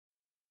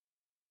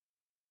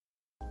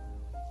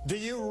Do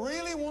you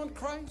really want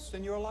Christ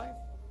in your life?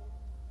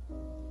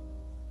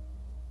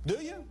 Do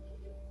you?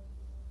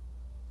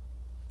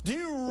 Do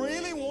you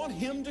really want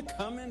him to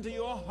come into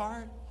your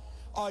heart?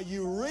 Are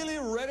you really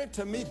ready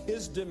to meet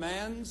his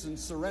demands and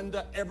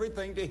surrender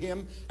everything to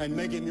him and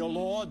make him your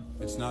Lord?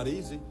 It's not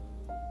easy.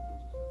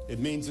 It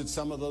means that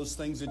some of those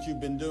things that you've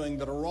been doing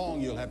that are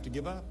wrong, you'll have to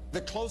give up.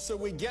 The closer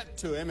we get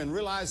to him and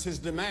realize his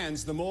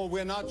demands, the more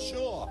we're not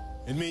sure.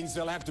 It means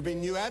there'll have to be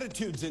new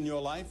attitudes in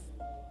your life.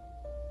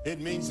 It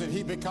means that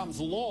he becomes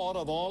Lord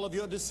of all of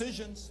your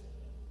decisions.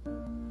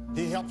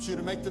 He helps you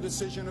to make the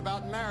decision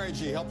about marriage.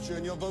 He helps you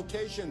in your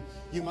vocation.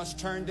 You must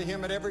turn to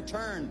him at every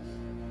turn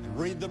and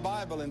read the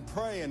Bible and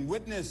pray and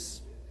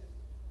witness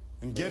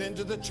and get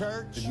into the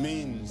church. It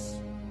means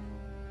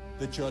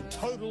that your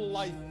total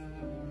life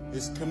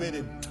is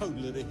committed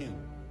totally to him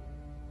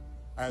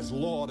as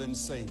Lord and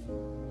Savior.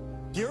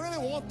 Do you really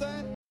want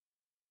that?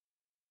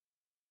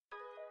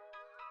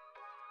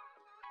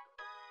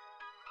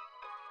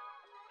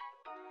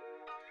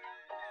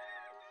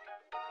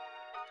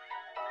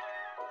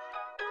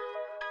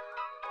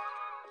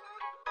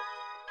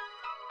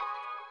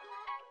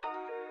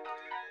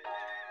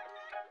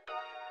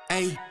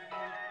 Ayy,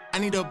 I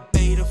need a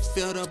bae to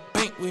fill the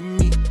bank with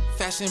me.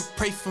 Fashion,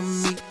 pray for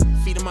me.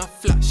 Feeding my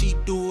flock, she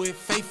do it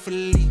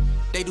faithfully.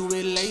 They do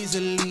it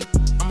lazily.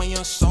 I'm a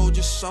young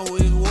soldier, so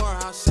it's war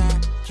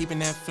outside. Keeping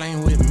that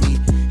flame with me.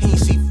 He ain't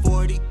see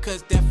 40,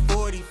 cause that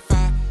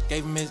 45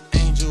 gave him his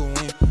angel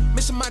wing.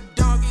 Missing my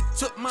dog, it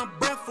took my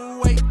breath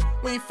away.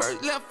 When he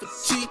first left for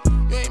cheap,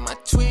 you ain't my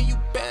twin, you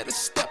better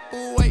step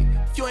away.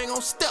 If you ain't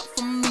gon' step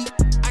for me,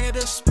 I got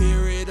the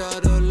spirit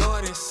of the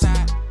Lord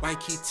inside. Why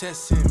keep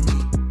testing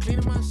me?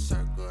 Cleaning my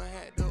circle,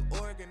 had to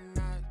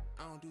organize.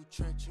 I don't do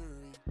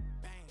treachery.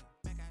 Bang,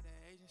 back out the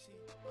agency.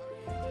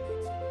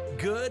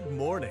 Good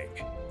morning,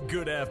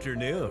 good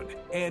afternoon,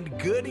 and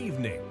good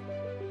evening.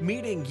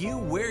 Meeting you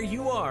where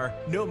you are,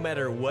 no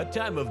matter what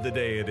time of the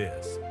day it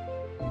is.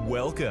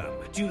 Welcome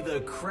to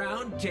the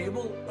Crown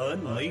Table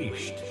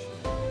Unleashed.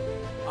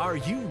 Are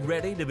you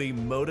ready to be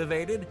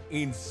motivated,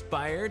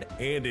 inspired,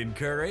 and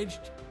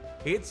encouraged?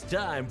 It's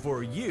time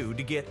for you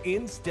to get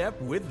in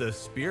step with the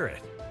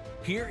Spirit.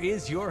 Here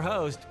is your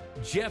host,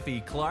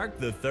 Jeffy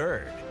Clark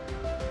III.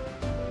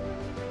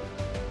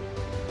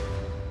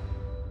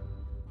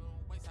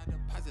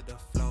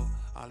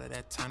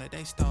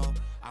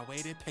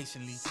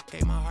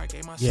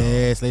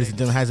 Yes, ladies and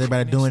gentlemen, how's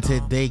everybody doing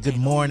today? Good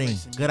morning,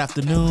 good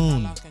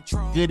afternoon,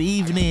 good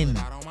evening.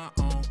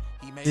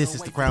 This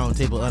is the Crown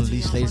Table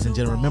Unleashed, ladies and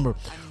gentlemen. Remember,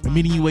 we're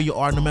meeting you where you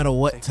are, no matter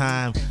what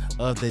time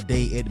of the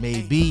day it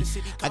may be.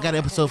 I got an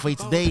episode for you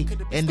today,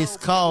 and it's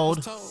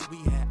called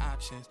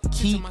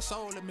Keep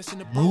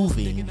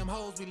Moving in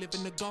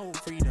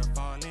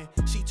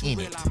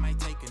It.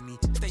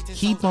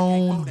 Keep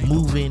on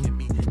moving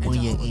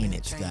when you're in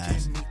it,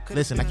 guys.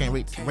 Listen, I can't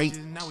wait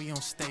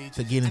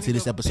to get into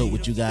this episode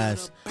with you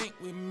guys.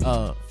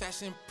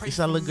 It's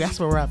a little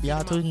gospel rap,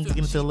 y'all. So we can get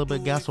into a little bit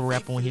of gospel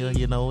rap on here,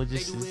 you know.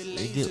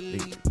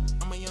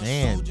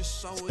 Man,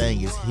 this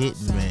thing is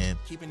hitting, man.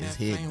 It's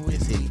hitting.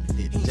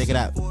 Check it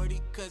out.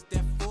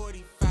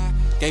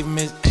 Gave him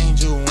his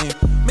angel wing.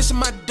 Missing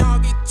my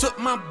dog, it took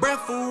my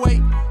breath away.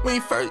 When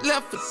he first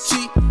left for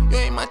cheap, you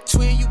ain't my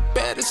twin, you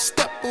better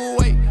step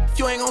away. If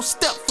you ain't gon'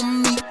 step for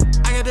me,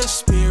 I got the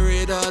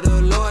spirit of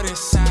the Lord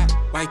inside.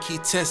 Why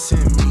keep testing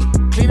me?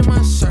 Cleaning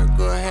my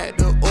circle, had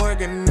to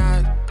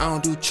organize. I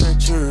don't do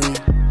treachery.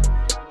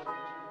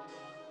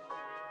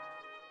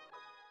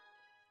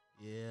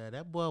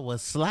 That boy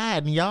was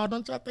sliding, y'all.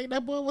 Don't y'all think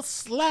that boy was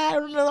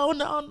sliding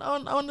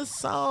on the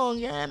song?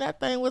 Yeah, that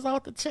thing was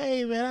off the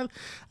chain, man.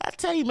 I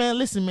tell you, man.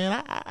 Listen,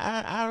 man.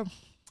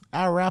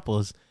 Our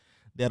rappers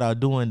that are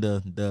doing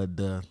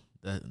the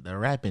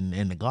rapping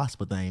and the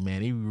gospel thing,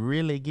 man, they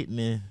really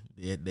getting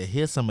to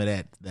hear some of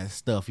that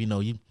stuff. You know,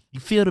 you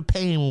feel the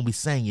pain when we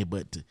sing it,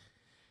 but to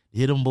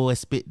hear them boys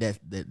spit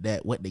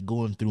that what they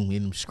going through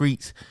in them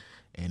streets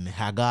and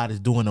how God is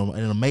doing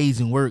an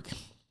amazing work,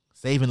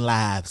 saving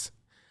lives.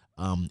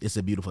 It's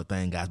a beautiful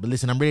thing, guys. But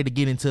listen, I'm ready to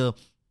get into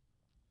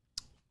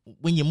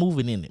when you're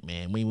moving in it,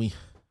 man. When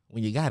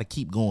you gotta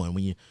keep going,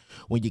 when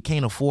you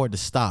can't afford to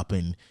stop,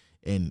 and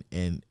when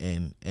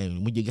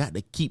you got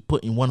to keep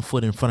putting one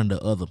foot in front of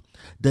the other.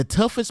 The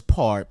toughest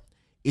part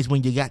is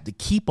when you got to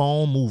keep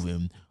on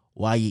moving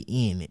while you're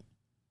in it.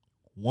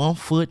 One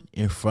foot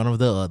in front of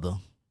the other.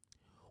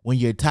 When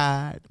you're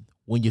tired,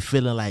 when you're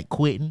feeling like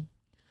quitting,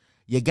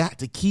 you got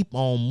to keep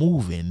on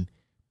moving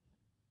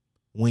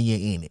when you're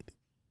in it.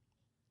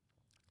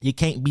 You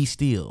can't be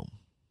still.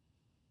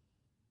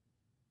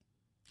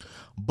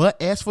 But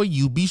as for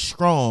you, be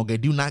strong and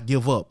do not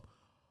give up,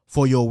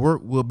 for your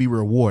work will be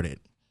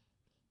rewarded.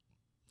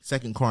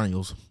 2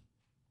 Chronicles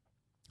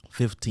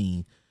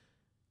 15:7.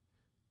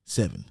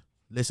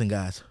 Listen,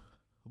 guys,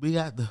 we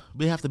have to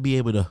be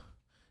able to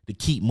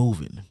keep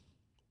moving.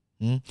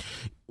 When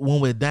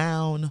we're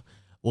down,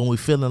 when we're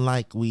feeling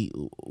like we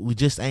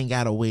just ain't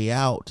got a way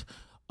out,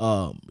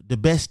 the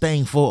best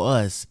thing for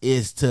us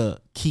is to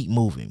keep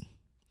moving.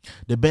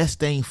 The best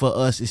thing for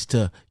us is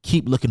to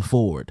keep looking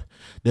forward.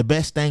 The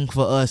best thing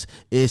for us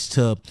is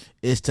to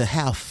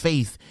have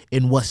faith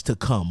in what's to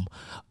come.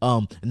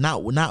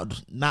 Not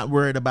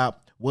worried about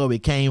where we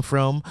came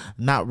from,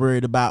 not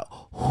worried about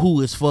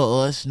who is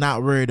for us,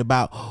 not worried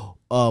about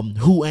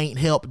who ain't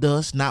helped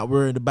us, not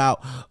worried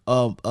about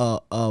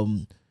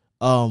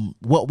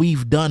what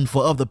we've done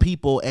for other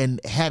people and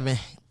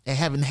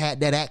haven't had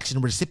that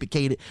action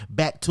reciprocated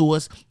back to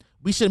us.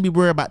 We shouldn't be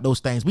worried about those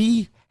things.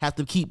 We have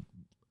to keep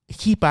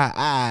our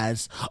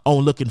eyes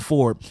on looking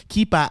forward.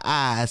 Keep our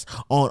eyes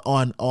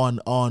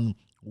on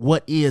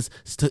what is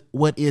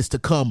to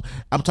come.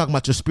 I'm talking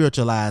about your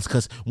spiritual eyes,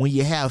 because when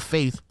you have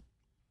faith,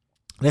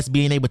 that's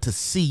being able to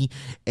see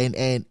and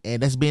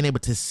that's being able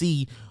to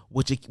see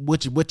what you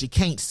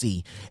can't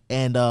see.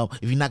 And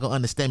if you're not gonna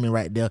understand me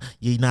right there,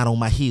 you're not on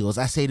my heels.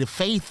 I say the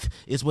faith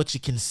is what you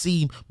can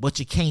see, but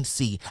you can't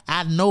see.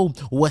 I know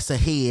what's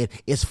ahead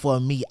is for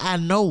me. I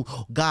know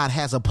God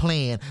has a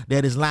plan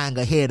that is lying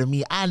ahead of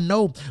me. I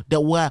know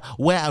that where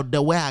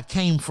I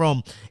came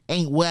from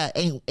ain't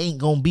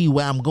gonna be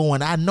where I'm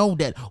going. I know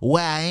that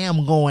where I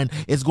am going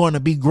is going to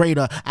be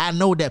greater. I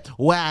know that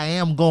where I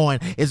am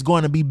going is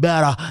going to be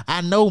better. I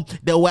know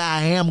that where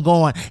I am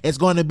going is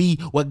going to be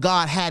what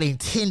God had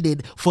intended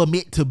for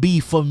it to be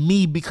for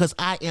me, because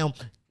I am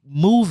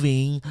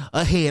moving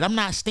ahead. I'm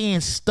not staying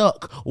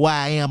stuck where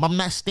I am. I'm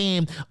not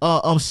staying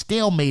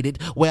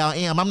stalemated where I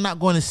am. I'm not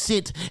going to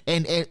sit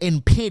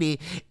and pity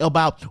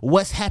about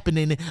what's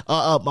happening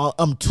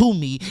to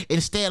me.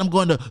 Instead, I'm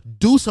going to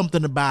do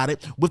something about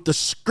it with the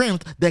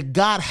strength that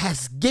God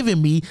has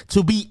given me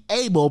to be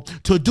able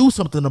to do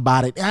something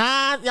about it.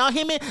 Y'all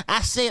hear me?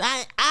 I said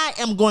I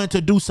am going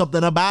to do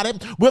something about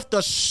it with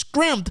the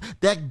strength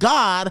that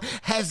God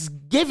has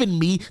given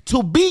me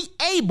to be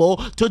able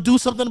to do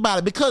something about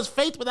it, because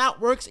faith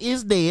without works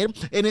is dead,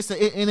 and it's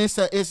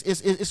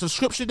a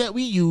scripture that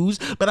we use,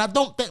 but I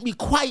don't think we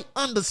quite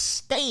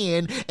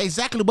understand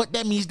exactly what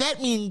that means.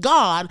 That means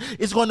God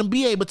is going to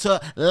be able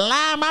to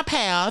line my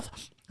path.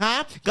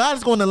 God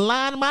is going to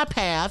line my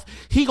path.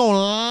 He going to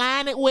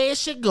line it where it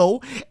should go,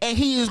 and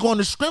he is going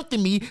to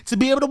strengthen me to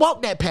be able to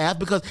walk that path,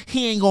 because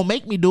he ain't going to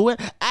make me do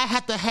it. I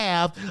have to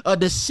have a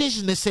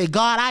decision to say,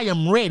 God, I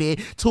am ready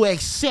to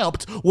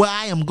accept where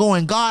I am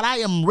going. God, I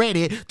am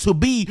ready to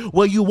be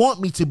where you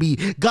want me to be.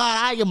 God,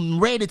 I am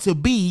ready to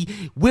be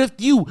with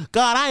you.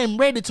 God, I am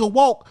ready to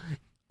walk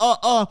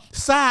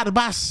side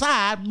by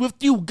side with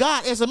you.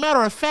 God, as a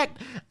matter of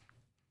fact,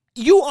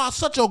 you are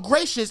such a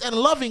gracious and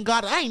loving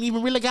God, I ain't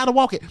even really got to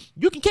walk it.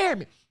 You can carry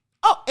me.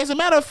 Oh, as a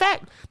matter of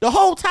fact, the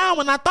whole time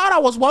when I thought I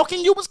was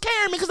walking, you was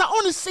carrying me, because I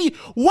only see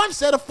one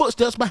set of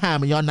footsteps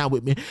behind me. Y'all not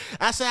with me.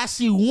 I say I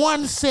see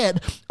one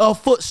set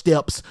of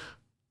footsteps.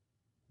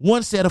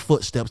 One set of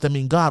footsteps. That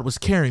means God was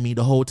carrying me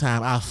the whole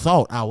time I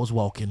thought I was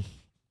walking.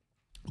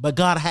 But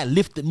God had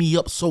lifted me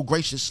up so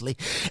graciously,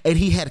 and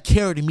he had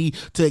carried me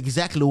to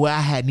exactly where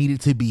I had needed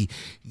to be.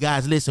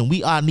 Guys, listen,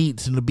 we are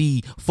needing to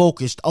be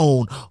focused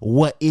on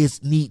what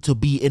is need to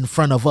be in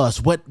front of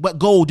us. What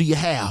goal do you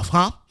have,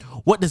 huh?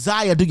 What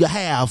desire do you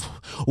have?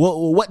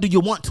 What do you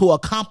want to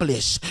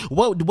accomplish?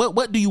 Where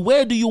do you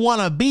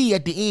want to be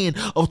at the end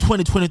of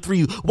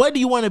 2023? Where do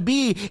you want to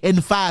be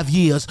in 5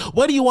 years?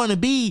 Where do you want to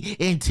be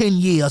in 10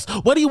 years?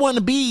 Where do you want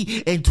to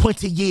be in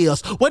 20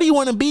 years? Where do you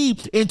want to be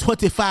in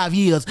 25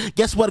 years?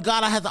 Guess what?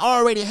 God has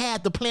already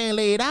had the plan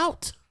laid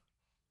out.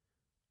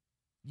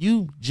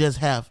 You just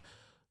have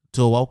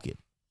to walk it.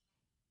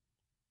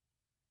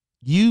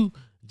 You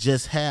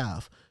just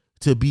have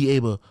to be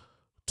able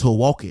to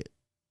walk it.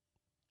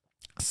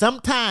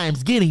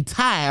 Sometimes getting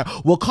tired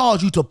will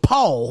cause you to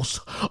pause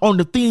on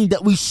the thing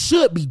that we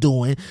should be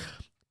doing,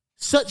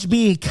 such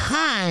being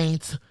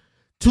kind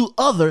to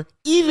others,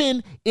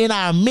 even in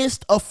our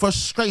midst of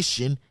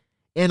frustration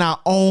and our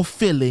own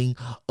feeling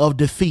of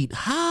defeat.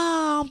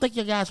 I don't think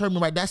you guys heard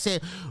me right. That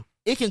said,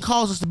 it can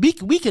cause us to be,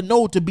 we can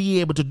know to be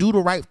able to do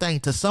the right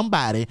thing to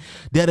somebody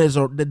that is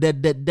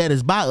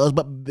by us,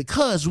 but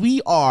because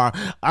we are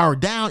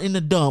down in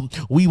the dump,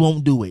 we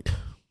won't do it.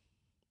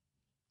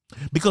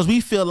 Because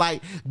we feel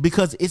like,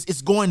 because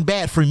it's going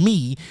bad for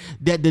me,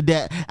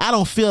 that I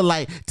don't feel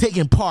like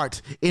taking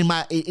part in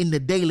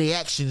the daily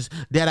actions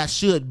that I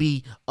should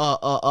be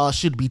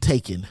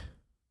taking.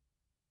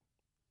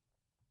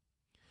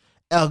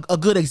 A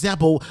good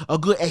example, a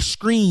good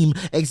extreme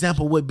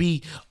example would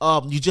be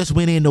you just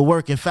went into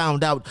work and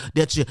found out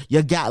that you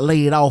got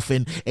laid off,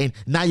 and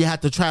now you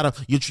have to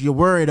you're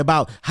worried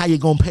about how you're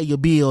gonna pay your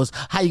bills,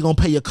 how you're gonna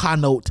pay your car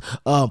note,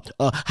 how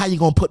you're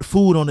gonna put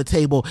food on the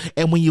table.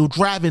 And when you're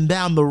driving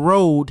down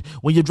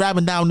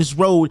this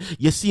road,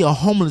 you see a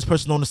homeless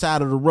person on the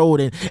side of the road,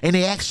 and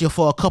they ask you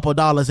for a couple of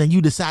dollars, and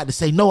you decide to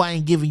say, no, I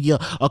ain't giving you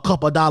a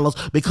couple of dollars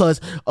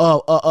because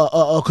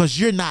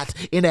you're not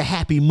in a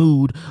happy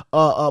mood,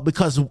 because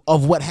because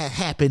of what had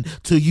happened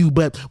to you.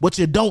 But what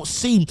you don't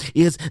see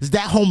is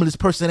that homeless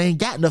person ain't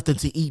got nothing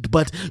to eat,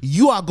 but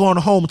you are going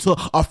home to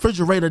a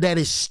refrigerator that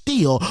is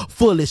still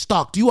fully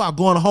stocked. You are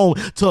going home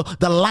to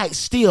the light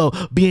still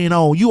being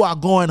on. You are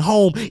going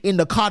home in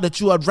the car that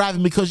you are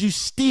driving because you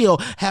still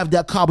have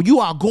that car. But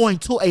you are going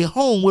to a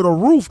home with a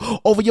roof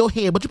over your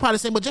head. But you probably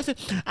saying, but Jeffy,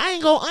 I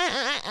ain't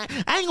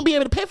gonna be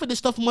able to pay for this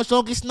stuff for much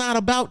longer. It's not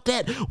about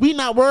that. We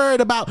not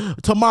worried about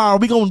tomorrow.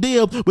 We gonna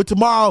deal with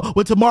tomorrow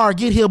when tomorrow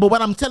get here. But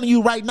what I'm telling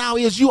you right now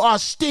is you are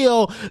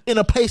still in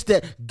a place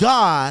that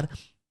God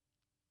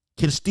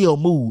can still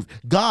move.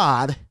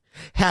 God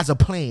has a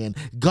plan.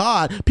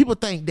 God, people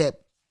think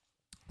that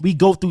we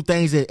go through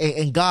things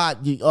and God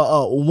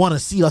want to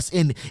see us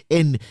in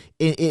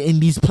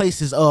these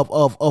places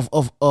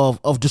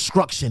of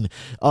destruction,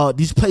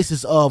 these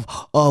places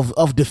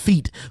of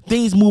defeat.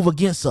 Things move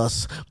against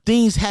us.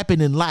 Things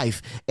happen in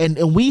life,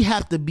 and we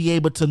have to be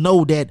able to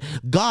know that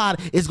God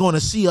is going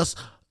to see us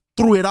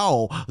through it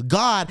all.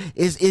 God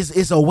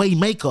is a way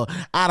maker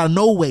out of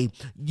no way.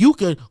 You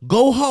can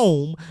go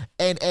home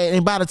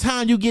and by the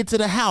time you get to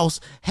the house,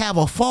 have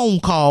a phone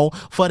call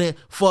for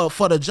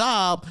the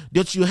job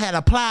that you had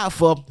applied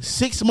for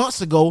 6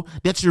 months ago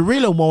that you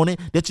really wanted,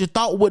 that you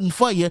thought wasn't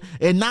for you,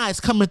 and now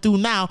it's coming through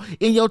now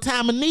in your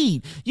time of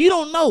need. You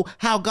don't know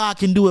how God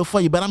can do it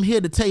for you, but I'm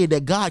here to tell you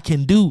that God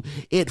can do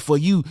it for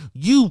you.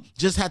 You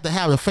just have to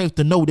have the faith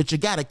to know that you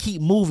got to keep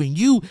moving.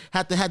 You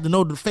have to have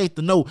the faith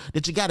to know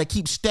that you got to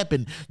keep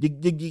stepping.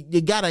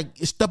 You gotta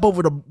step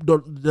over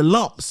the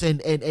lumps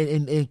and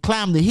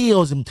climb the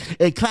hills and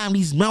climb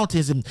these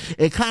mountains and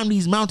climb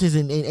these mountains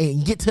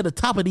and get to the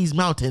top of these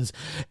mountains.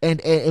 And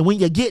when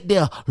you get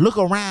there, look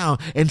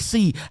around and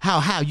see how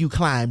high you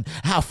climbed,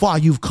 how far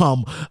you've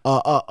come.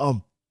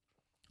 Look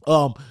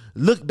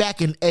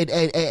back and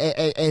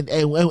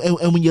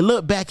when you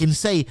look back and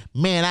say,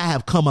 man, I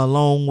have come a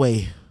long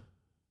way,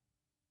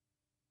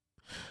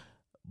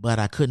 but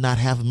I could not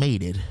have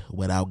made it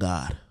without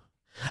God.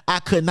 I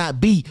could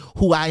not be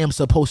who I am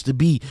supposed to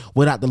be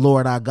without the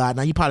Lord our God.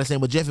 Now you probably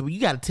saying, well, Jeffrey, you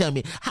got to tell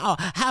me how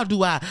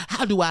do I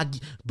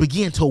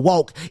begin to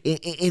walk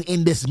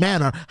in this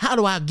manner? How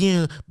do I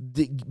begin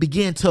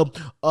to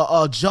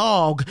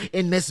jog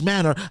in this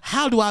manner?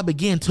 How do I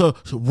begin to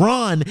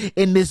run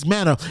in this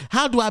manner?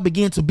 How do I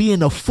begin to be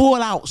in a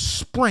full out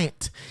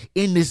sprint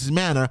in this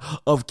manner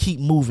of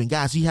keep moving?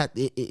 Guys, you have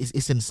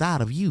it's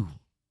inside of you.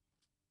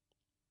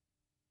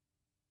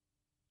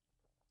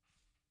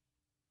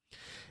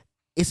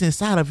 It's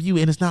inside of you,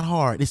 and it's not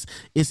hard. It's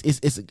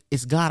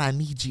God, I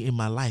need you in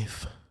my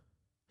life.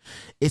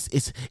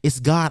 It's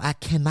God, I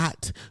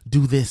cannot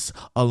do this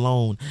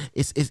alone.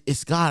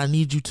 It's God, I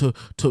need you to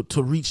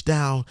reach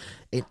down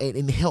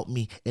and help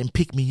me and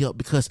pick me up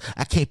because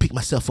I can't pick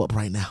myself up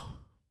right now.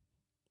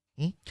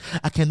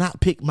 I cannot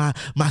pick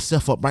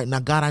myself up right now.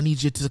 God, I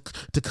need you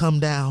to come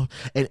down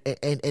and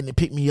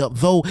pick me up.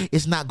 Though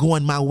it's not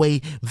going my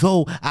way,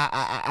 though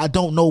I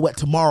don't know what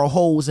tomorrow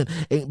holds,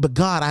 but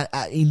God,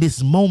 I in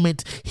this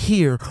moment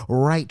here,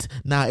 right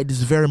now, at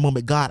this very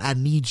moment, God, I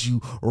need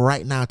you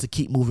right now to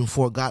keep moving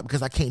forward, God,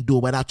 because I can't do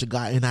it without you,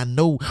 God. And I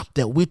know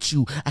that with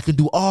you, I can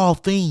do all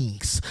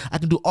things. I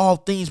can do all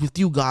things with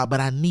you, God, but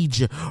I need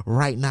you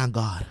right now,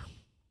 God.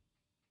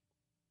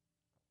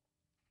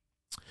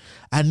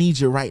 I need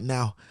you right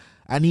now.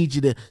 I need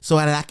you so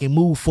that I can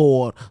move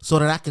forward, so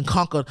that I can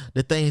conquer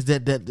the things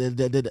that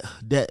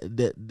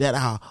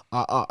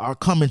are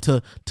coming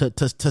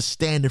to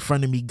stand in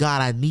front of me.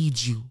 God, I need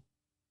you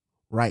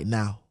right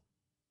now.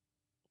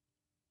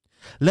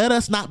 Let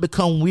us not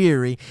become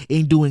weary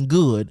in doing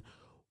good,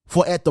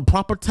 for at the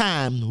proper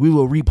time we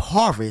will reap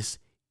harvest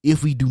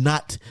if we do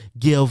not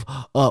give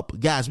up.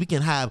 Guys, we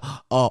can have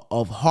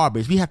a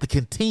harvest. We have to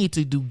continue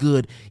to do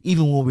good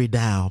even when we're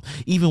down,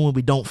 even when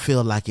we don't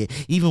feel like it,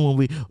 even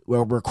when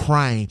we're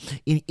crying.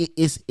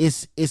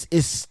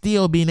 It's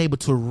still being able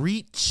to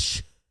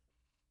reach.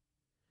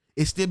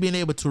 It's still being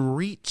able to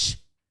reach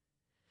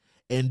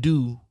and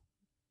do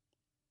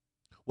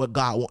what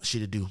God wants you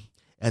to do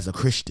as a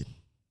Christian.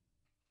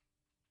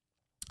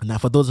 Now,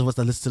 for those of us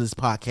that listen to this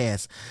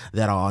podcast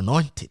that are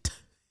anointed,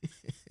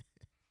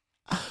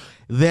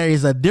 there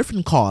is a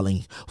different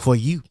calling for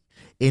you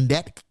in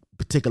that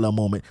particular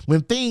moment.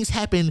 When things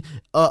happen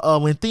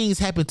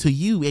to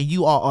you and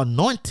you are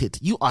anointed,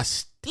 you are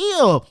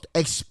still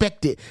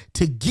expected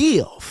to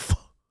give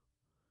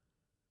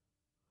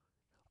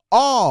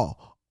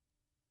all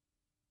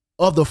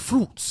of the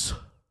fruits.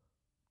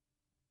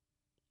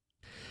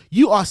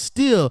 You are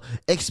still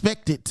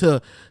expected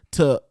to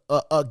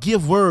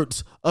give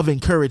words of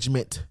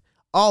encouragement.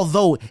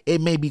 Although it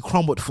may be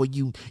crumbled for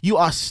you, you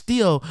are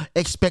still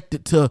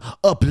expected to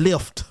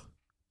uplift.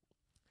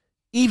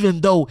 Even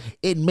though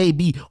it may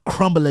be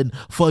crumbling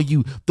for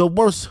you, the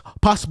worst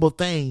possible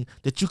thing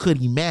that you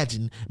could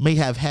imagine may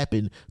have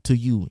happened to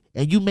you.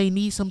 And you may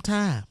need some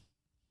time.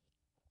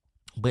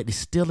 But it's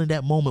still in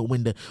that moment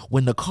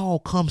when the call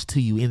comes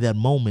to you, in that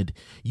moment,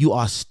 you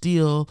are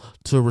still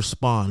to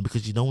respond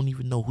because you don't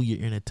even know who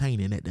you're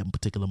entertaining at that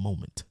particular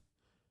moment.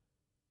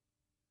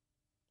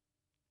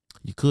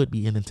 You could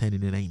be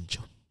entertaining an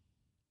angel.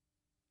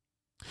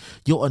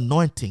 Your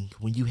anointing,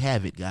 when you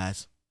have it,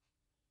 guys,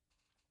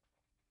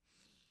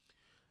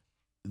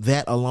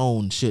 that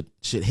alone should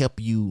help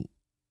you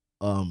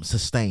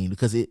sustain,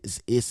 because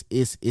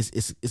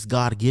it's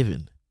God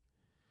given.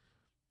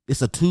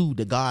 It's a tool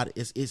that God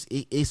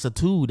it's a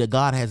tool that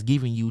God has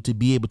given you to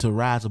be able to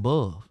rise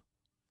above.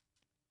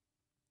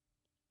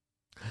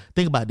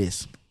 Think about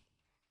this.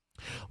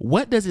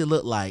 What does it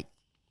look like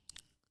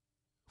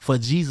for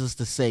Jesus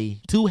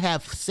to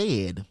have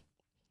said,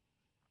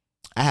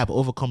 I have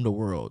overcome the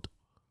world?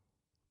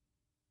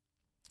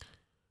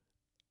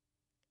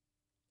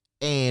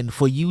 And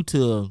for you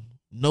to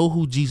know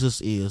who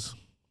Jesus is,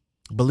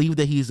 believe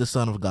that he is the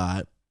Son of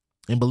God,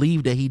 and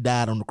believe that he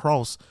died on the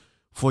cross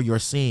for your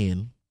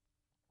sin,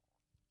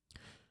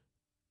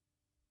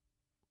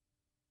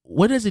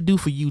 what does it do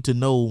for you to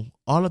know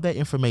all of that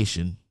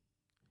information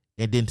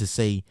and then to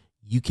say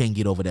you can't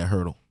get over that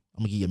hurdle?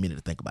 I'm going to give you a minute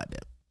to think about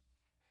that.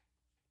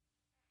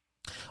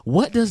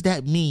 What does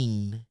that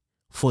mean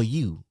for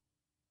you?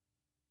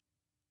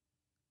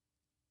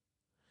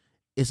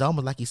 It's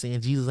almost like he's saying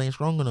Jesus ain't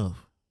strong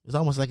enough. It's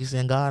almost like he's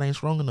saying God ain't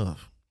strong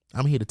enough.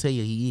 I'm here to tell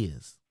you he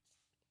is.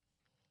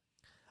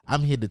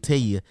 I'm here to tell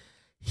you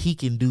he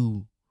can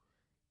do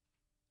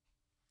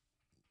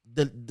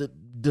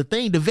the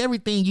thing, the very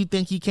thing you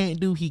think he can't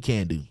do, he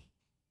can do.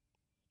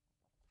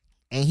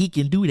 And he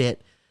can do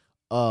that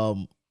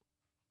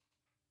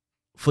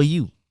for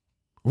you.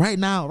 Right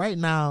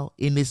now,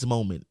 in this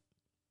moment,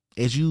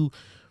 as you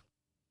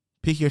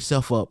pick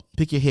yourself up,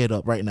 pick your head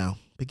up right now.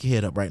 Pick your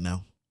head up right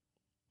now.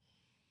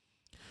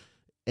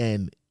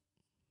 And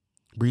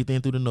breathe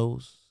in through the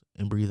nose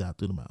and breathe out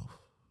through the mouth.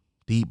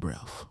 Deep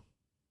breath.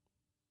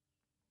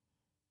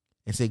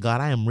 And say,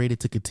 God, I am ready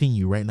to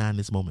continue right now in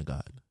this moment,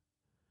 God.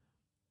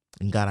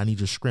 And God, I need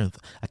your strength.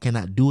 I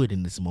cannot do it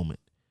in this moment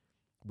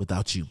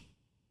without you.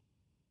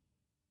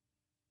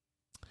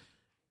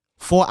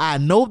 For I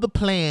know the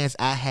plans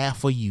I have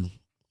for you.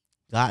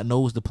 God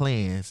knows the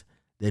plans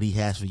that he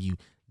has for you,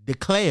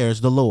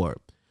 declares the Lord.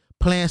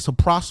 Plans to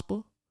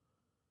prosper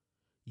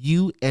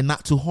you and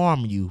not to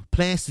harm you.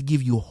 Plans to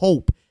give you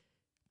hope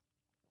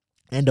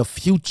and a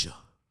future.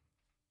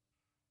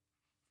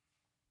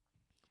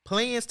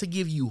 Plans to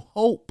give you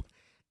hope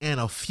and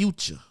a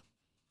future.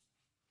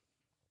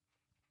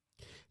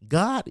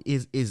 God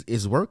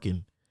is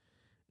working.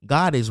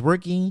 God is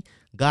working.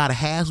 God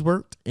has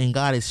worked, and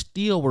God is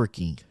still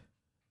working.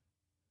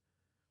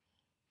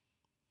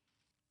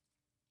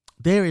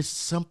 There is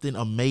something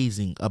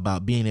amazing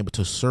about being able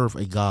to serve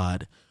a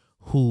God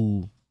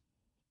who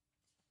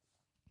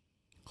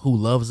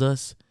loves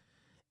us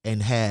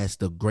and has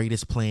the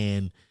greatest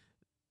plan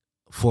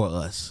for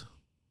us.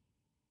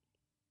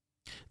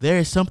 There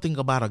is something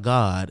about a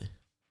God,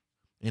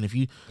 and if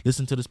you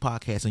listen to this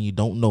podcast and you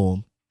don't know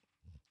him,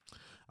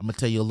 I'm gonna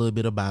tell you a little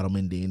bit about him,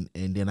 and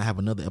then I have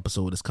another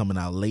episode that's coming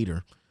out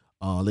later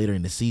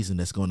in the season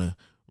that's gonna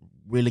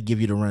really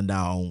give you the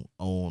rundown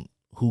on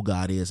who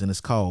God is, and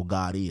it's called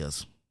God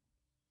Is.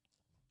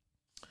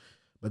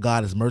 But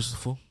God is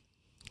merciful.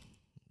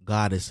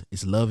 God is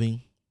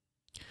loving.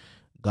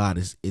 God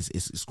is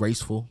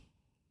graceful.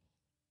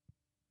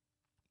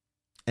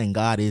 And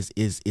God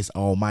is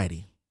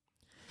almighty.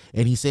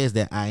 And he says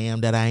that I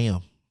am that I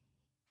am.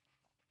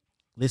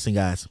 Listen,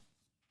 guys.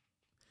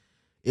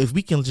 If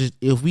we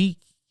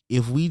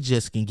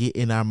just can get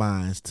in our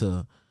minds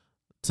to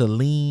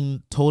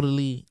lean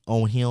totally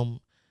on him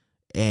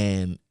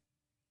and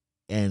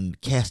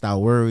cast our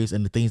worries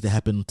and the things that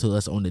happen to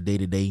us on the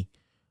day-to-day,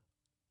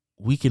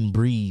 we can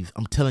breathe.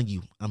 I'm telling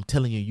you,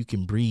 you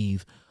can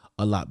breathe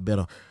a lot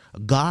better.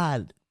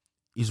 God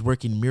is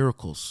working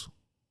miracles.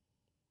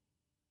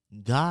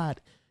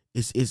 God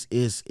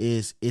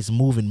is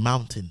moving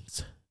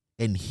mountains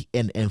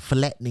and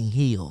flattening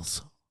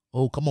hills.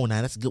 Oh, come on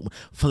now, that's a good one.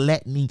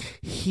 Flattening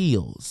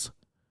hills.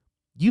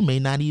 You may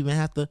not even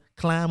have to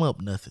climb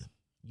up nothing.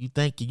 You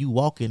think you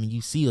walking and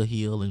you see a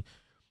hill and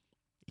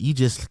you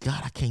just,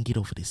 God, I can't get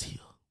over this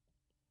hill.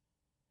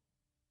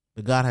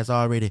 But God has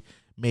already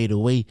made a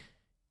way.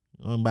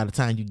 And by the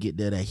time you get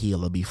there, that hill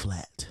will be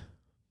flat.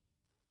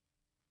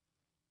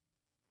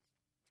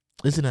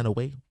 Isn't that a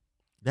way?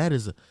 That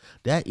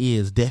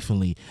is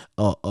definitely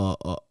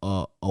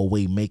a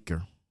way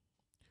maker.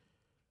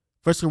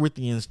 1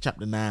 Corinthians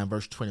chapter 9,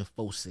 verse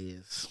 24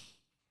 says,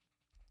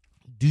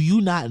 do you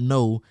not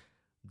know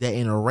that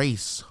in a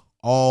race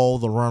all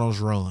the runners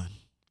run,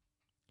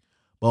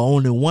 but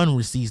only one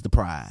receives the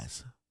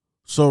prize?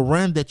 So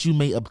run that you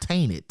may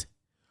obtain it.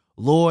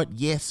 Lord,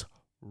 yes,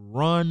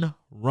 run.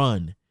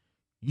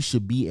 You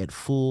should be at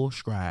full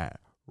stride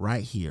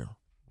right here.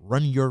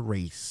 Run your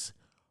race.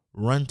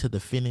 Run to the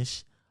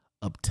finish.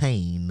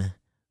 Obtain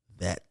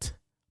that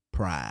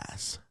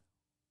prize.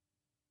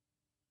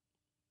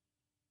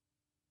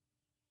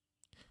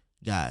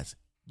 Guys,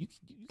 you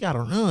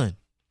gotta run.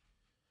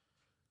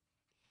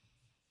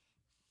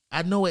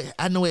 I know it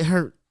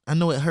hurt. I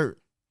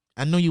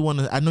know you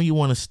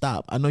wanna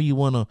stop. I know you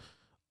wanna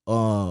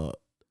I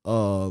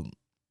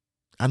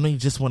know you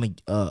just wanna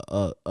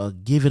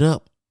give it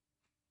up.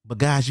 But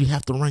guys, you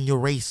have to run your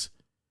race.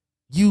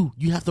 You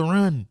have to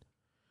run.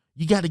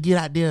 You got to get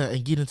out there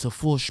and get into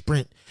full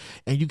sprint,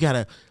 and you got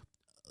to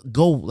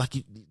go like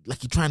you're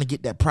trying to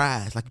get that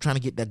prize, like you're trying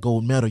to get that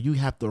gold medal. You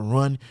have to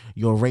run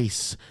your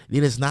race.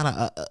 It is not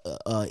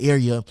a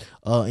area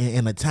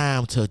in a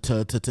time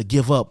to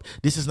give up.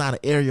 This is not an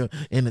area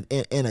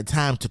in a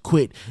time to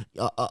quit.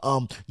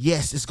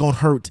 Yes, it's gonna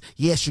hurt.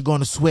 Yes, you're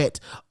gonna sweat.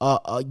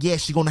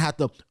 Yes, you're gonna have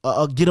to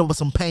get over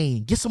some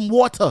pain. Get some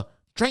water.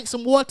 Drink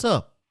some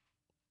water.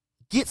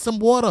 Get some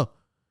water.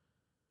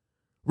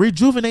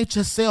 Rejuvenate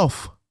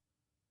yourself.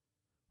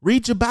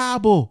 Read your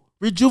Bible.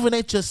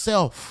 Rejuvenate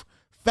yourself.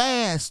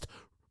 Fast.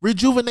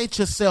 Rejuvenate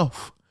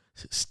yourself.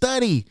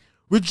 Study.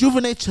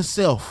 Rejuvenate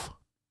yourself.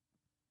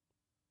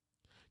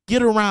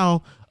 Get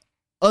around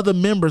other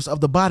members of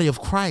the body of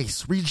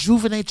Christ.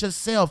 Rejuvenate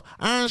yourself.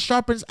 Iron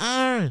sharpens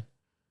iron.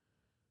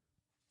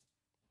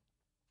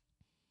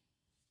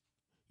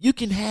 You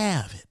can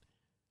have it.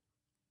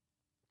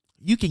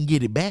 You can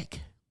get it back.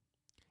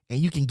 And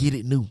you can get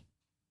it new.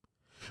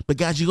 But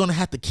guys, you're going to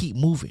have to keep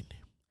moving.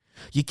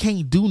 You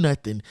can't do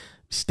nothing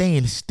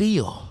staying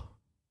still.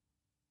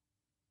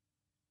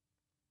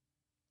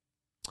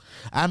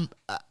 I'm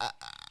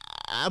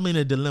in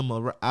a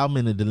dilemma. I'm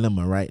in a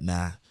dilemma right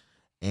now,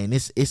 and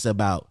it's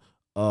about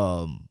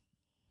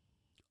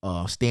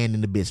staying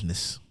in the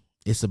business.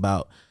 It's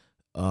about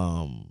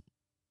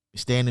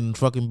staying in the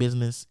trucking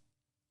business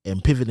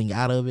and pivoting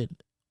out of it,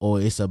 or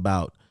it's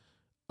about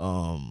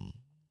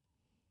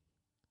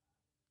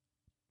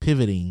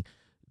pivoting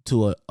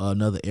to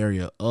another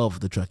area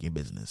of the trucking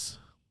business.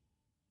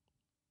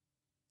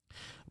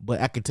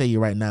 But I can tell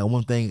you right now,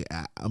 one thing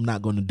I'm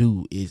not going to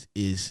do is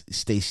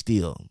stay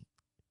still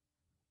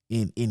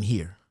in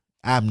here.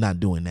 I'm not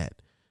doing that.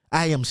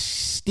 I am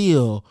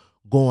still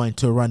going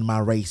to run my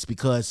race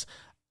because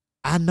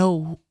I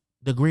know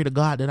the greater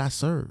God that I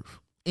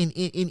serve in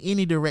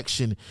any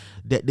direction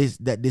that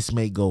this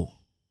may go.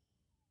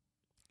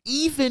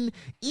 Even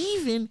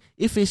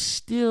if it's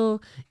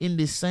still in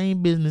the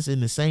same business, in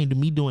the same, to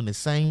me doing the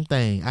same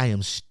thing, I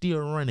am still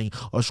running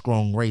a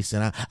strong race,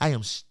 and I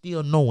am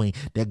still knowing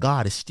that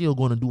God is still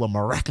going to do a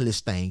miraculous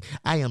thing.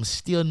 I am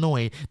still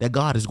knowing that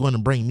God is going to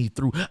bring me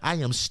through. I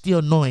am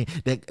still knowing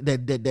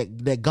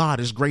that God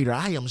is greater.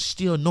 I am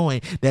still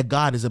knowing that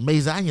God is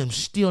amazing. I am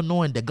still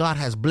knowing that God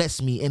has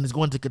blessed me and is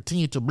going to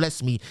continue to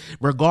bless me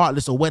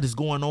regardless of what is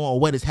going on or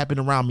what is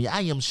happening around me.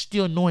 I am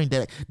still knowing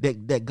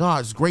that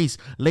God's grace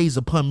lays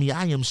upon me.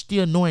 I am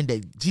still knowing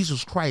that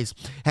Jesus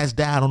Christ has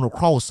died on the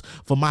cross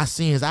for my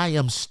sins. I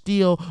am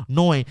still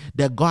knowing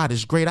that God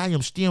is great. I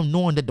am still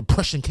knowing that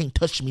depression can't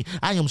touch me.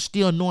 I am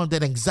still knowing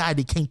that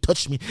anxiety can't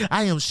touch me.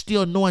 I am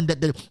still knowing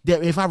that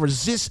if I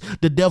resist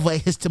the devil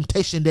and his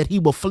temptation, that he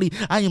will flee.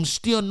 I am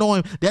still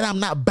knowing that I'm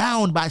not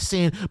bound by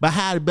sin, but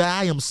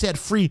I am set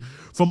free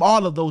from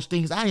all of those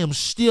things. I am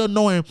still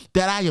knowing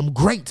that I am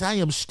great. I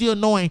am still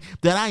knowing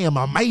that I am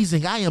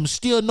amazing. I am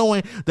still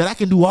knowing that I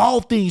can do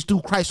all things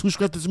through Christ who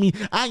strengthens me.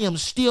 I am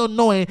still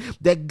knowing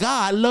that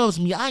God loves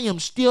me. I am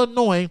still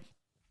knowing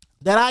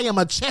that I am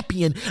a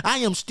champion. I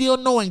am still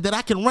knowing that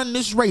I can run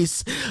this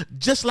race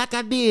just like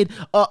I did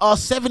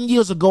 7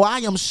 years ago. I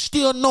am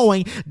still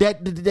knowing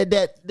that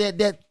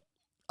the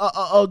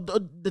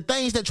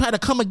things that try to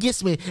come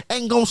against me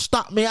ain't gonna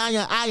stop me.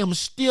 I am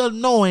still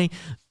knowing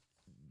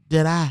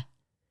that I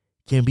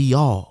can be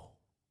all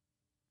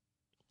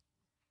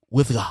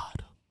with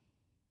God.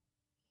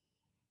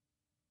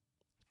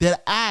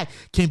 That I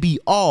can be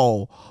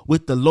all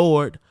with the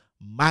Lord,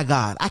 my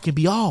God. I can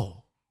be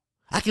all.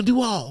 I can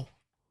do all.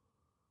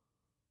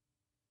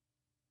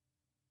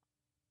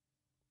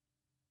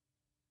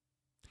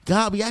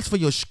 God, we ask for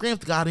your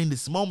strength, God, in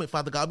this moment,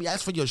 Father God. We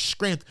ask for your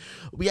strength.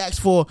 We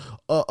ask for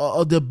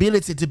the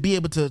ability to be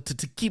able to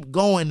keep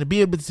going, to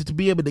be able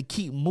to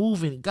keep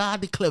moving. God, I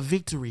declare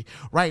victory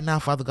right now,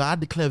 Father God. I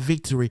declare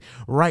victory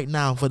right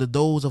now for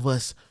those of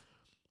us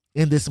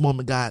in this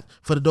moment, God.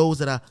 For those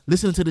that are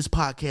listening to this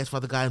podcast,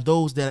 Father God, and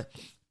those that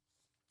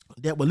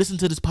will listen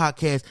to this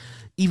podcast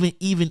even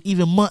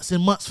months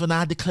and months from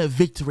now, I declare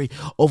victory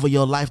over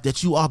your life,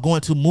 that you are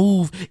going to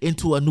move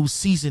into a new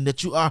season,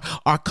 that you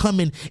are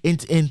coming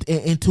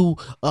into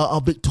a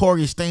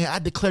victorious thing. I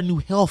declare new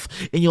health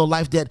in your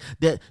life,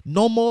 that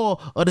no more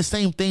of the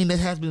same thing that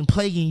has been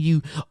plaguing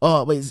you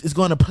is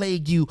going to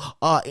plague you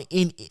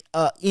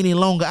any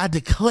longer. I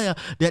declare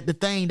that the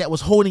thing that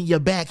was holding you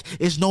back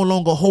is no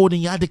longer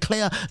holding you. I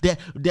declare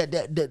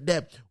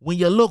that when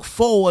you look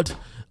forward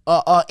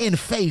in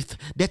faith,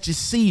 that you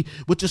see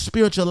with your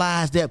spiritual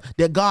eyes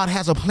that God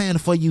has a plan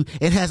for you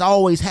and has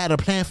always had a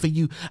plan for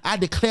you. I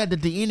declare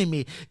that the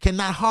enemy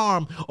cannot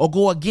harm or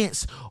go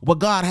against what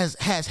God has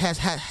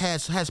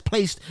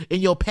placed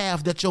in your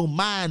path, that your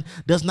mind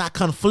does not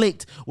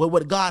conflict with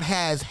what God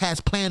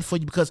has planned for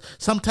you, because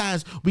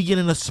sometimes we get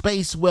in a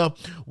space where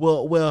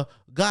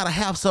God will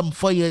have something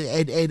for you,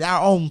 and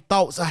our own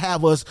thoughts will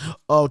have us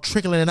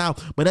trickling it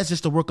out. But that's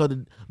just the work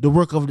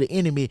of the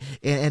enemy,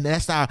 and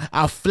that's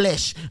our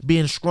flesh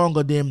being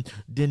stronger than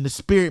the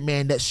spirit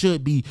man that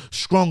should be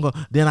stronger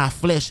than our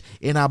flesh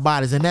in our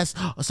bodies. And that's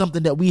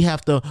something that we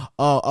have to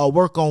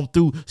work on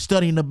through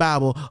studying the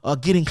Bible,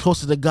 getting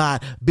closer to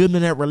God,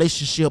 building that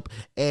relationship,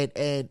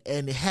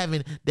 and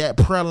having that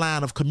prayer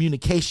line of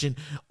communication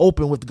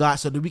open with God,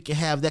 so that we can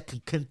have that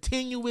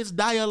continuous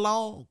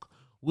dialogue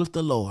with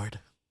the Lord.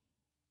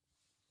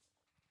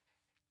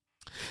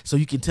 So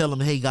you can tell him,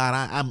 hey, God,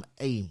 I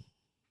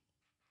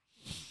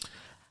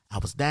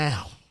was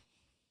down.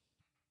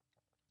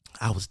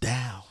 I was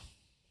down.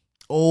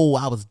 Oh,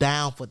 I was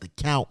down for the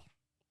count.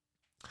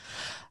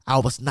 I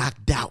was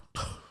knocked out.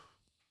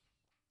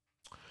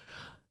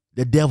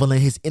 The devil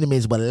and his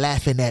enemies were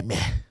laughing at me.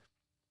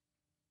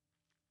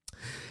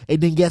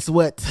 And then guess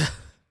what?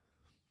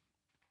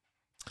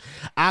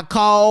 I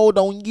called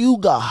on you,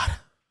 God.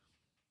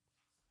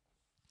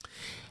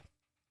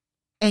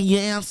 And you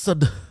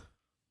answered.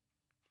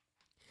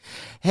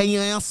 And you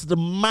answered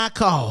my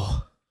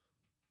call.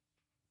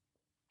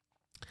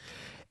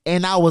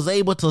 And I was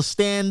able to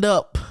stand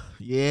up.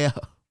 Yeah.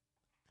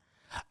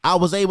 I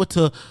was able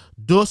to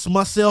dust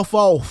myself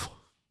off.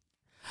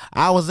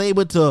 I was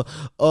able to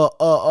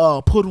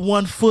put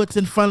one foot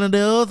in front of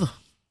the other.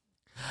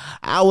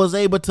 I was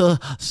able to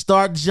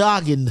start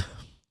jogging.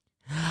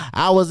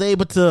 I was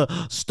able to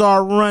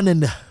start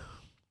running.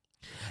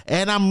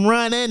 And I'm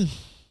running.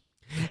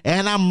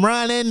 And I'm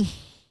running.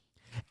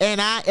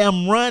 And I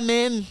am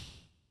running.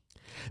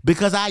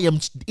 Because I am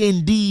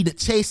indeed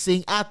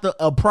chasing after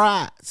a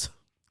prize.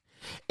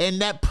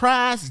 And that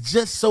prize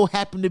just so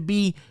happened to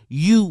be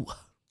you.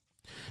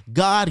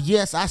 God,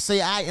 yes, I say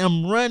I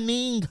am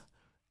running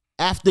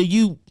after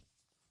you.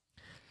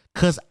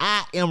 Because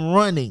I am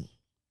running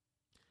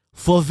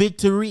for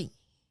victory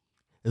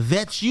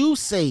that you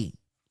say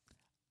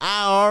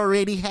I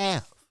already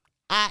have.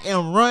 I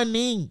am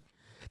running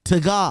to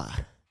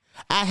God.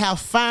 I have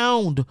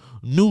found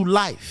new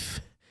life.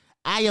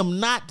 I am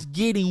not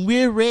getting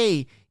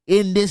weary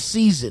in this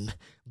season.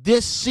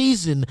 This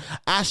season,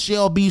 I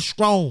shall be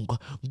strong.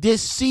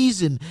 This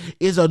season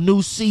is a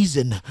new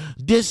season.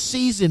 This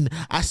season,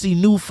 I see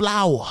new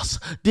flowers.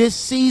 This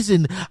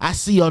season, I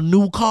see a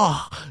new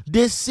car.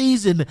 This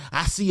season,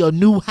 I see a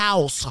new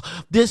house.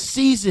 This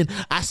season,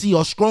 I see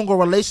a stronger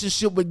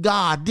relationship with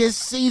God. This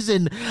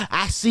season,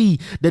 I see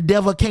the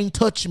devil can't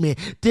touch me.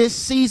 This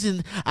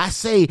season, I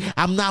say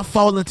I'm not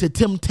falling to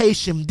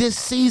temptation. This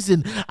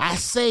season, I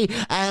say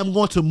I am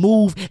going to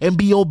move and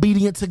be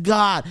obedient to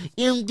God.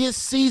 In this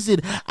season,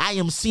 I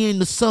am seeing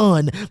the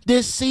sun.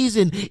 This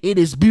season, it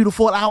is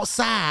beautiful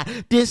outside.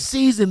 This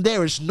season,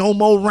 there is no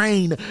more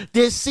rain.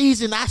 This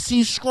season, I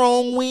see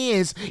strong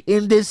winds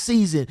in this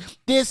season.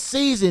 This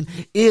season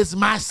is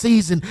my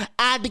season.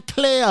 I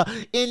declare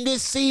in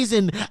this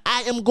season,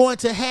 I am going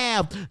to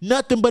have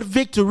nothing but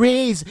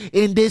victories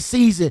in this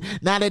season.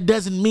 Now, that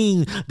doesn't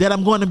mean that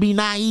I'm going to be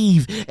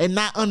naive and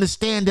not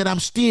understand that I'm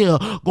still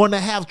going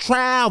to have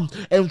trial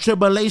and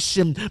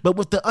tribulation, but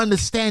with the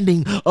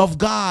understanding of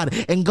God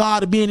and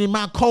God being in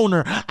my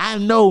corner, I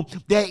know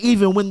that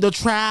even when the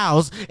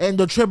trials and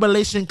the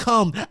tribulation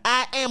come,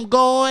 I am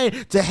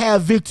going to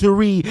have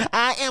victory.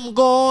 I am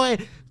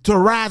going to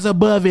rise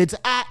above it.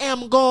 I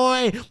am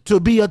going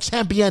to be a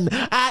champion.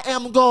 I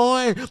am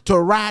going to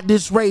ride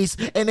this race,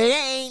 and it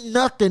ain't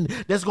nothing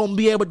that's going to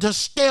be able to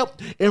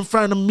step in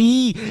front of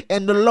me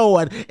and the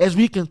Lord as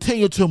we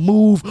continue to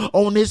move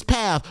on this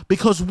path,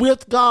 because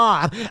with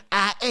God,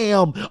 I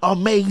am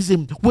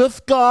amazing.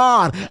 With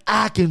God,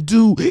 I can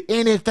do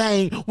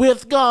anything.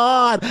 With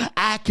God,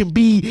 I can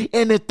be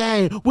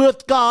anything.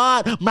 With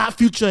God, my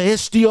future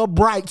is still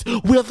bright.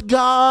 With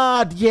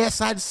God, yes,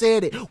 I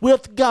said it.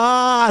 With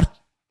God,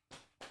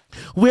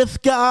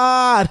 with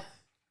God,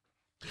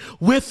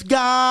 with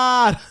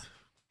God,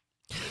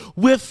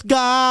 with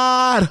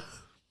God.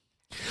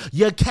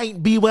 You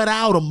can't be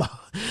without him.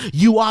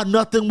 You are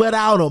nothing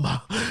without him.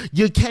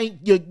 You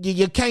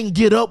can't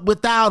get up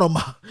without him.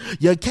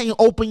 You can't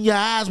open your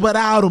eyes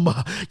without him.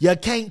 You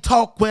can't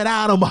talk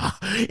without him.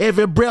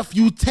 Every breath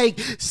you take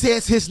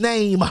says his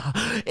name.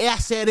 I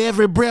said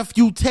every breath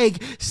you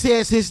take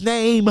says his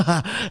name.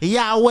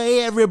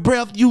 Yahweh, every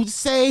breath you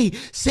say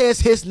says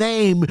his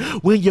name.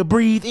 When you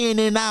breathe in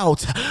and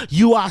out,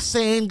 you are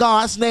saying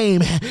God's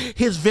name.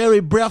 His very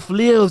breath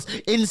lives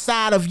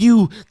inside of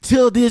you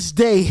till this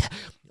day.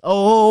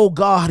 Oh,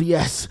 God,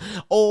 yes.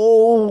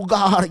 Oh,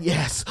 God,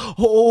 yes.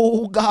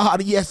 Oh,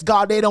 God, yes.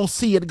 God, they don't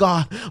see it,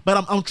 God.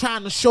 But I'm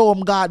trying to show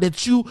them, God, that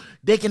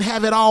they can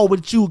have it all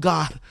with you,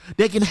 God.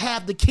 They can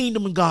have the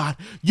kingdom, God.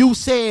 You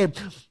said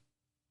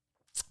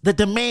that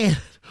the man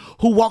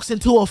who walks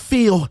into a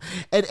field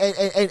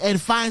and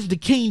finds the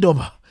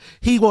kingdom,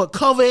 he will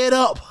cover it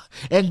up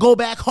and go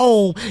back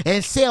home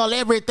and sell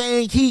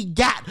everything he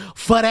got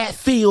for that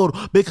field,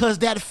 because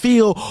that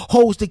field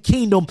holds the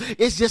kingdom.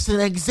 It's just an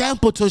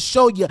example to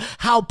show you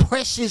how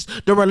precious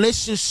the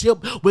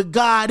relationship with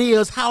God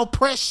is, how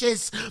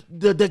precious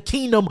the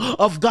kingdom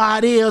of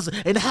God is,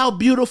 and how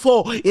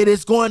beautiful it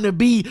is going to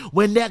be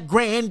when that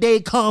grand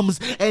day comes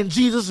and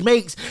Jesus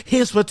makes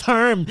his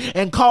return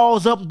and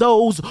calls up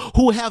those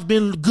who have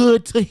been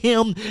good to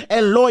him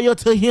and loyal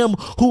to him,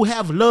 who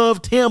have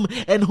loved him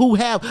and who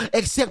have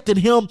accepted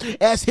him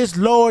as his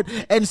Lord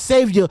and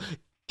Savior.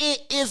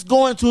 It is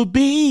going to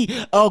be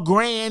a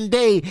grand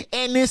day,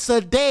 and it's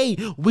a day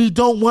we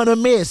don't want to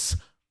miss.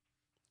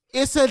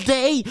 It's a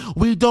day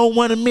we don't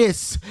want to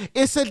miss.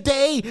 It's a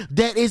day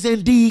that is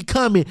indeed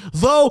coming,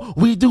 though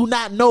we do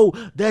not know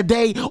the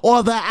day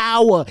or the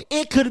hour.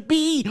 It could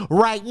be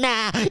right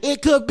now.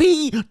 It could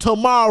be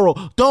tomorrow.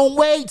 Don't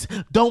wait.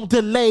 Don't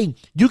delay.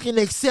 You can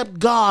accept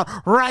God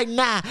right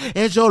now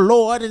as your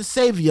Lord and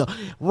Savior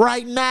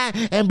right now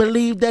and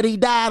believe that he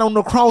died on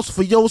the cross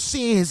for your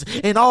sins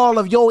and all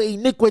of your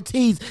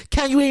iniquities.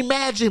 Can you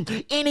imagine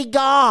any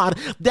God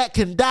that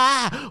can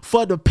die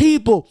for the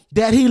people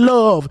that he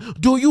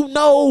loved? Do you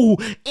know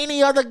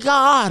any other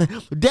God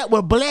that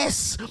will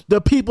bless the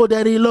people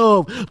that he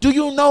loved? Do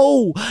you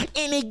know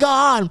any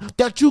God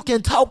that you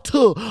can talk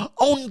to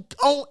on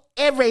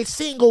every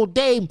single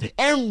day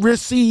and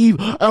receive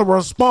a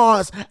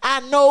response? I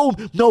know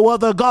no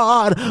other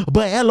God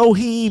but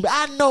Elohim.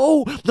 I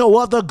know no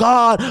other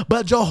God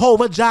but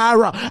Jehovah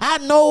Jireh. I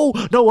know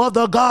no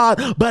other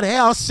God but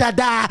El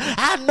Shaddai.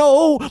 I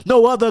know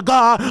no other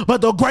God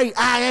but the great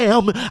I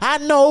am. I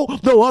know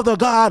no other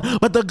God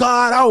but the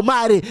God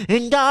Almighty.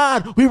 And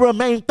God, we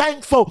remain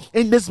thankful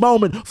in this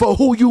moment for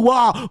who you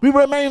are. We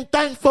remain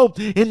thankful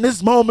in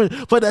this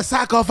moment for the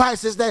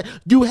sacrifices that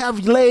you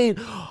have laid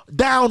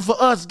down for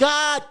us.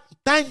 God,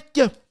 thank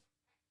you.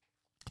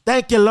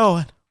 Thank you,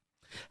 Lord.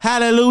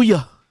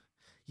 Hallelujah.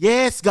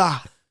 Yes,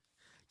 God.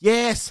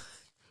 Yes.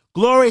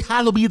 Glory,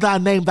 hallowed be thy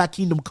name, thy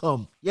kingdom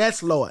come.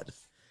 Yes, Lord.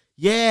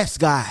 Yes,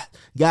 God.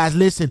 Guys,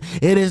 listen,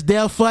 it is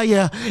there for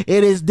you.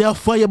 It is there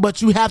for you, but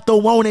you have to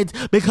want it,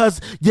 because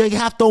you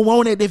have to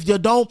want it. If you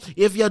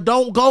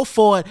don't go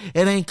for it,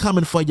 it ain't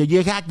coming for you.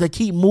 You have to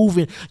keep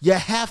moving. You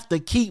have to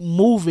keep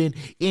moving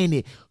in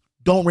it.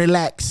 Don't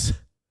relax.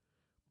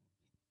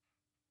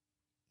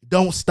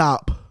 Don't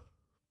stop.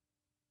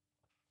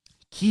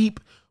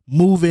 Keep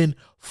moving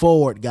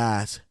forward,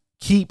 guys.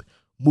 Keep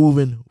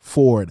moving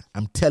forward.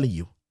 I'm telling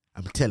you.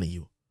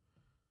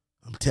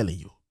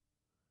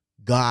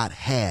 God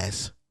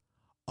has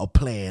a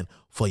plan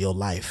for your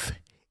life,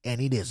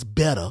 and it is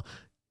better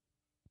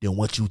than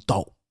what you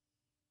thought.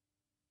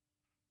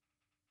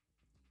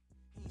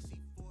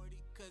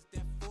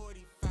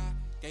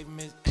 Gave him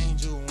his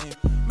angel wing.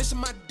 Missing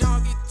my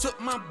dog, it took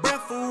my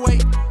breath away.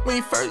 When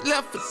you first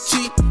left for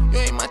cheap, you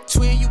ain't my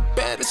twin, you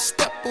better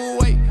step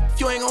away. If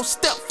you ain't gon'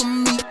 step for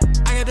me,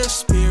 I got the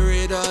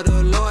spirit of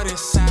the Lord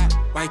inside.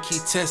 Why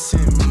keep testing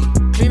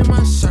me? Cleaning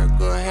my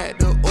circle, had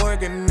to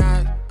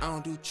organize. I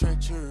don't do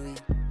treachery.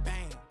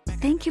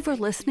 Thank you for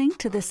listening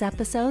to this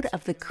episode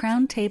of The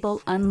Crown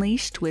Table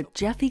Unleashed with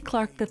Jeffy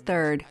Clark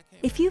III.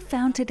 If you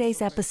found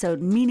today's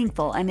episode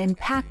meaningful and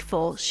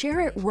impactful,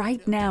 share it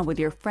right now with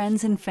your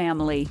friends and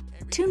family.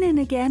 Tune in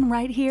again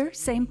right here,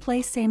 same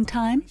place, same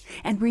time.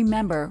 And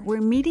remember,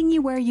 we're meeting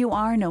you where you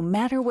are no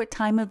matter what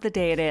time of the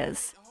day it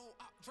is.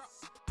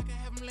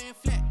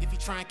 If you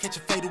try and catch a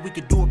fader, we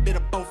could do a bit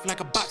of both like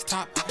a box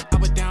top. I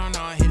was down,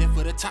 now I hit it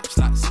for the top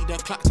slot. See the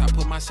clocks, I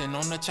put my sin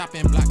on the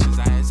chopping block, cause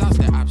I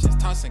exhausted options,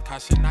 tossing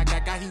caution. I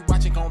got he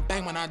watching, gon'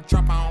 bang when I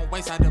drop, I don't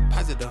waste, I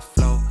deposit the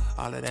flow.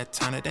 All of that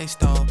time that they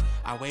stole,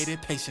 I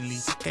waited patiently,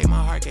 gave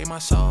my heart, gave my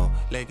soul.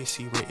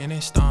 Legacy written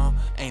in stone,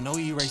 ain't no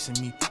erasing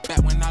me.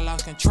 Back when I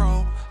lost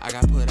control, I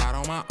got put out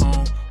on my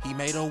own. He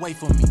made a way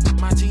for me,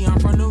 my T, I'm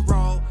from the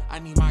road. I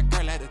need my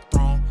girl at the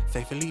throne,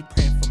 faithfully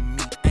praying for me.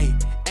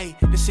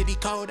 The city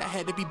code, I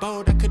had to be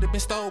bold, I could have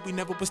been stole, we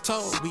never was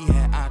told we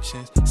had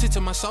options. Sit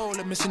to my soul,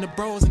 I'm missing the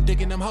bros and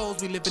digging them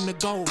holes, we live in the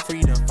gold,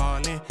 freedom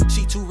falling.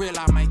 She too real,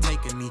 I might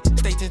take a knee.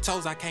 Stay 10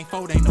 toes, I can't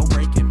fold, ain't no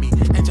breaking me.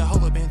 And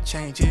Jehovah been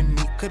changing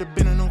me, could have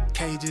been in them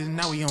cages,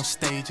 now we on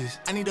stages.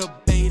 I need a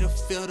bay to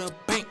fill the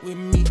bank with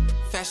me,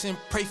 fashion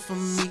pray for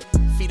me.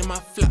 Feeding my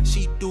flock,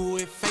 she do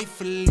it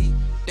faithfully,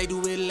 they do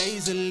it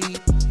lazily.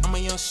 I'm a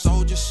young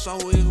soldier, so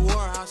it's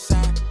war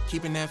outside,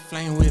 keeping that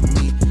flame with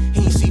me.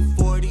 He ain't see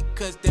 40,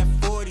 cause that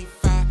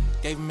 45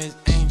 gave him his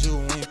angel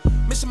wing.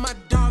 Missing my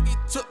dog, it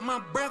took my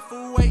breath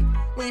away.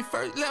 When you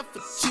first left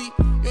for cheap,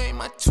 you ain't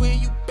my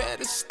twin, you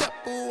better step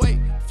away.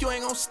 If you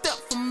ain't gon' step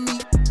for me,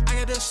 I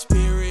got the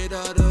spirit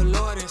of the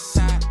Lord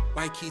inside.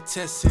 Why keep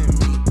testing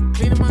me?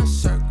 Cleaning my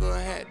circle,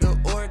 had to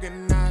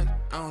organize.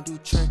 I don't do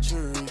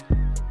treachery.